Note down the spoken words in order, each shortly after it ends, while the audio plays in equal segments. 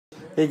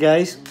Hey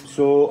guys,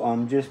 so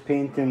I'm just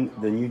painting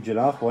the new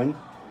giraffe one.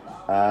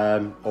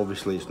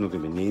 Obviously it's not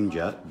going to be named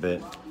yet,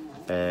 but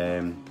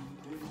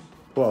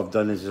what I've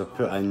done is I've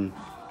put in,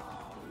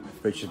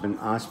 which has been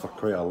asked for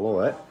quite a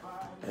lot,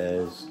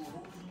 is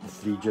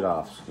 3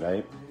 giraffes,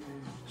 right?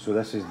 So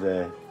this is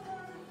the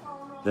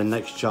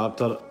next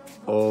chapter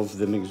of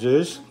the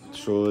McZoos.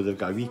 So they've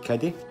got a wee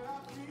kiddie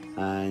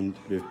and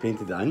we've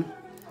painted it in.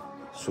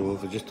 So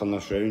if I just turn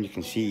this round, you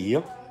can see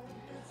here.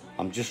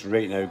 I'm just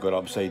right now got it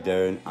upside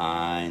down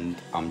and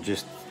I'm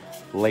just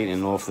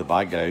lightening off the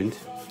background.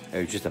 It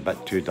was just a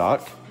bit too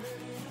dark.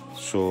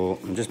 So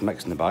I'm just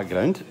mixing the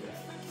background.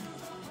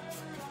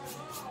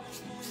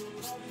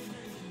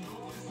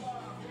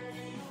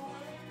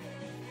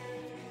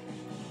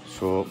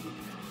 So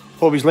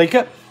hope you like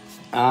it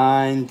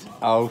and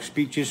I'll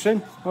speak to you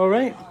soon.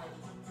 Alright,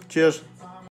 cheers.